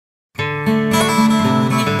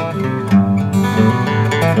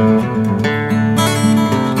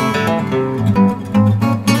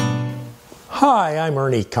Hi, I'm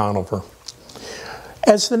Ernie Conover.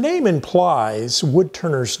 As the name implies,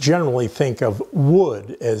 woodturners generally think of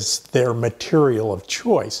wood as their material of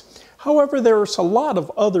choice. However, there's a lot of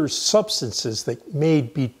other substances that may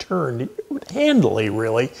be turned handily,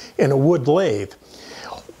 really, in a wood lathe.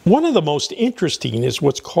 One of the most interesting is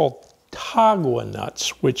what's called Tagua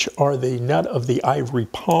nuts, which are the nut of the ivory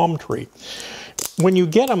palm tree. When you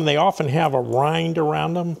get them, they often have a rind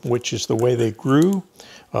around them, which is the way they grew.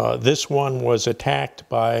 This one was attacked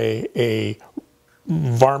by a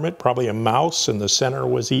varmint, probably a mouse, and the center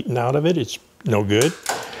was eaten out of it. It's no good.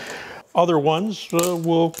 Other ones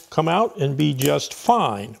will come out and be just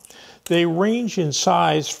fine. They range in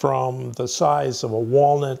size from the size of a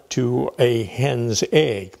walnut to a hen's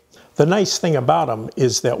egg. The nice thing about them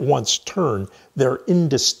is that once turned, they're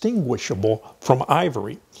indistinguishable from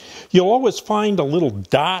ivory. You'll always find a little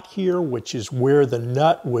dot here, which is where the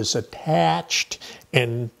nut was attached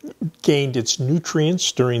and gained its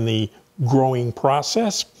nutrients during the growing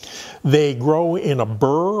process. They grow in a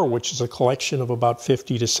burr, which is a collection of about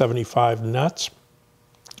 50 to 75 nuts.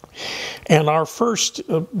 And our first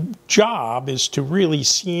job is to really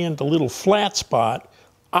sand a little flat spot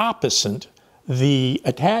opposite the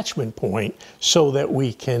attachment point so that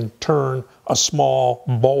we can turn a small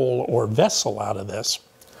bowl or vessel out of this.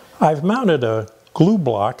 I've mounted a glue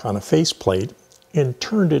block on a faceplate and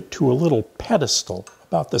turned it to a little pedestal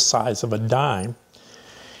about the size of a dime.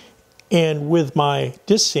 And with my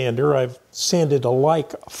disc sander, I've sanded a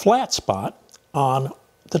like flat spot on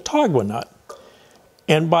the Tagua nut.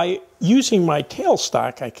 And by using my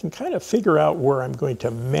tailstock, I can kind of figure out where I'm going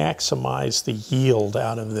to maximize the yield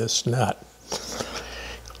out of this nut.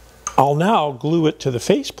 I'll now glue it to the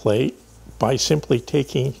faceplate by simply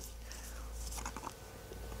taking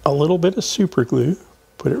a little bit of super glue,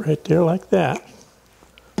 put it right there like that,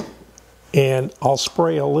 and I'll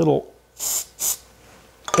spray a little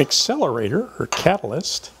accelerator or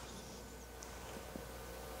catalyst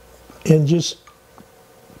and just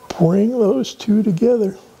bring those two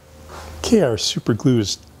together. Okay, our super glue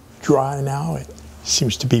is dry now. It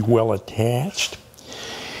seems to be well attached.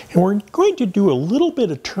 And we're going to do a little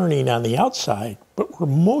bit of turning on the outside, but we're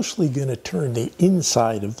mostly going to turn the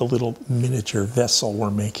inside of the little miniature vessel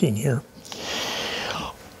we're making here.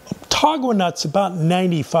 Tagua nuts, about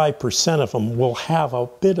 95% of them will have a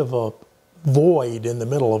bit of a void in the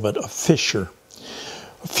middle of it, a fissure.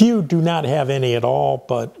 A few do not have any at all,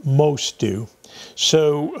 but most do.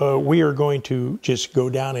 So we are going to just go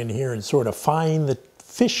down in here and sort of find the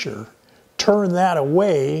fissure, turn that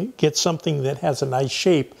away, get something that has a nice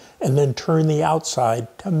shape, and then turn the outside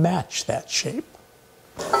to match that shape.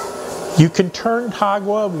 You can turn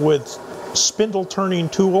Tagua with spindle turning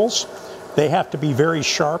tools. They have to be very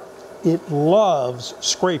sharp. It loves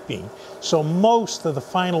scraping. So most of the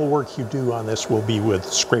final work you do on this will be with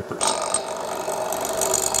scrapers.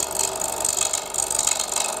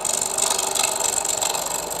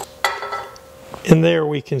 And there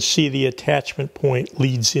we can see the attachment point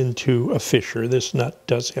leads into a fissure. This nut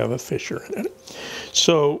does have a fissure in it.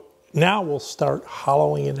 So now we'll start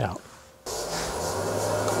hollowing it out.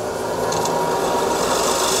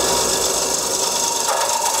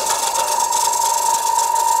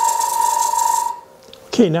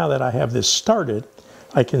 Okay, now that I have this started,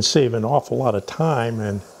 I can save an awful lot of time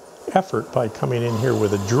and effort by coming in here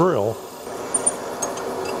with a drill.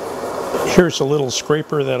 Here's a little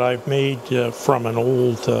scraper that I've made from an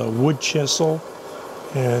old wood chisel,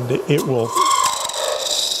 and it will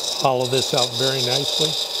hollow this out very nicely.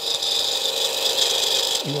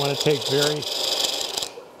 You want to take very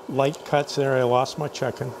light cuts there. I lost my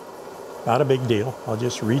chucking. Not a big deal. I'll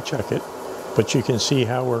just rechuck it. But you can see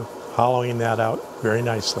how we're hollowing that out very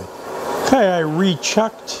nicely. Okay, I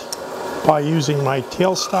rechucked by using my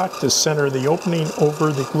tailstock to center the opening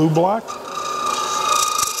over the glue block.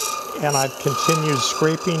 And I've continued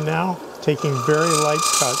scraping now, taking very light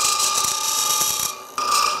cuts.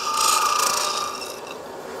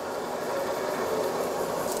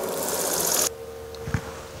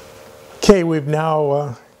 Okay, we've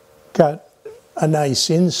now got a nice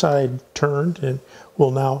inside turned, and we'll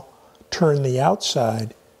now turn the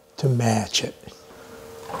outside to match it.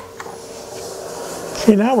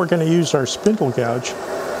 Okay, now we're going to use our spindle gouge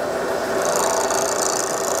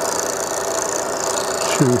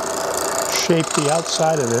to shape the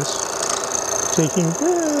outside of this, taking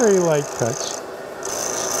very light cuts.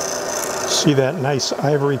 See that nice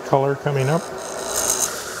ivory color coming up?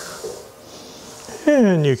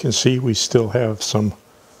 And you can see we still have some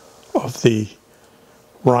of the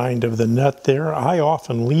rind of the nut there. I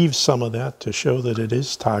often leave some of that to show that it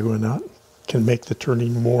is Tagua nut. Can make the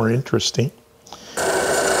turning more interesting. You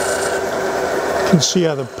can see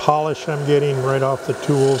how the polish I'm getting right off the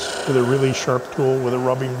tools with a really sharp tool with a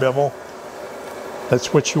rubbing bevel.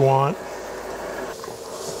 That's what you want.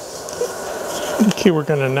 Okay, we're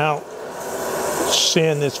going to now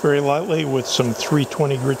sand this very lightly with some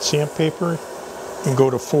 320 grit sandpaper and go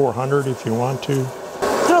to 400 if you want to.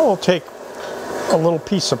 Now we'll take a little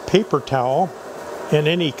piece of paper towel and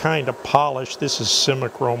any kind of polish. This is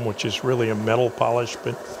Simichrome, which is really a metal polish,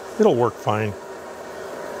 but it'll work fine.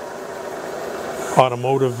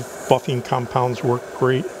 Automotive buffing compounds work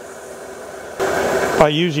great. By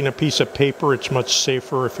using a piece of paper, it's much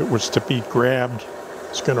safer. If it was to be grabbed,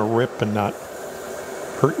 it's going to rip and not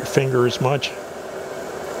hurt your finger as much.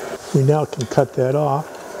 We now can cut that off.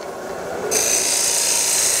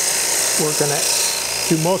 We're going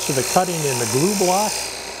to do most of the cutting in the glue block.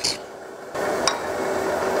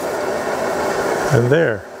 And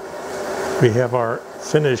there we have our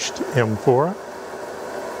finished amphora.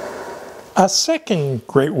 A second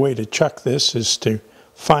great way to chuck this is to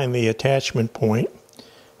find the attachment point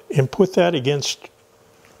and put that against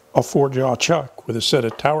a 4-jaw chuck with a set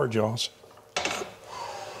of tower jaws.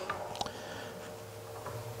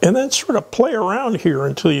 And then sort of play around here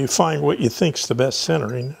until you find what you think's the best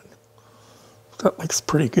centering. That looks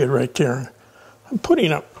pretty good right there. I'm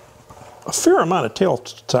putting up a fair amount of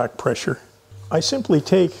tailstock pressure. I simply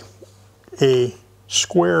take a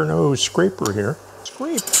square nose scraper here,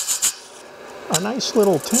 scrape a nice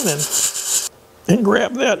little tenon, and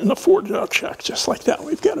grab that in the 4-jaw chuck just like that.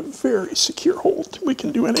 We've got a very secure hold. We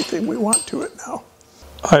can do anything we want to it now.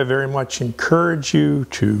 I very much encourage you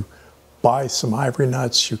to buy some ivory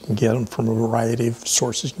nuts. You can get them from a variety of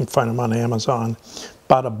sources. You can find them on Amazon,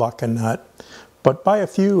 about $1 a nut. But buy a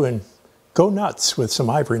few and go nuts with some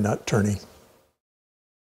ivory nut turning.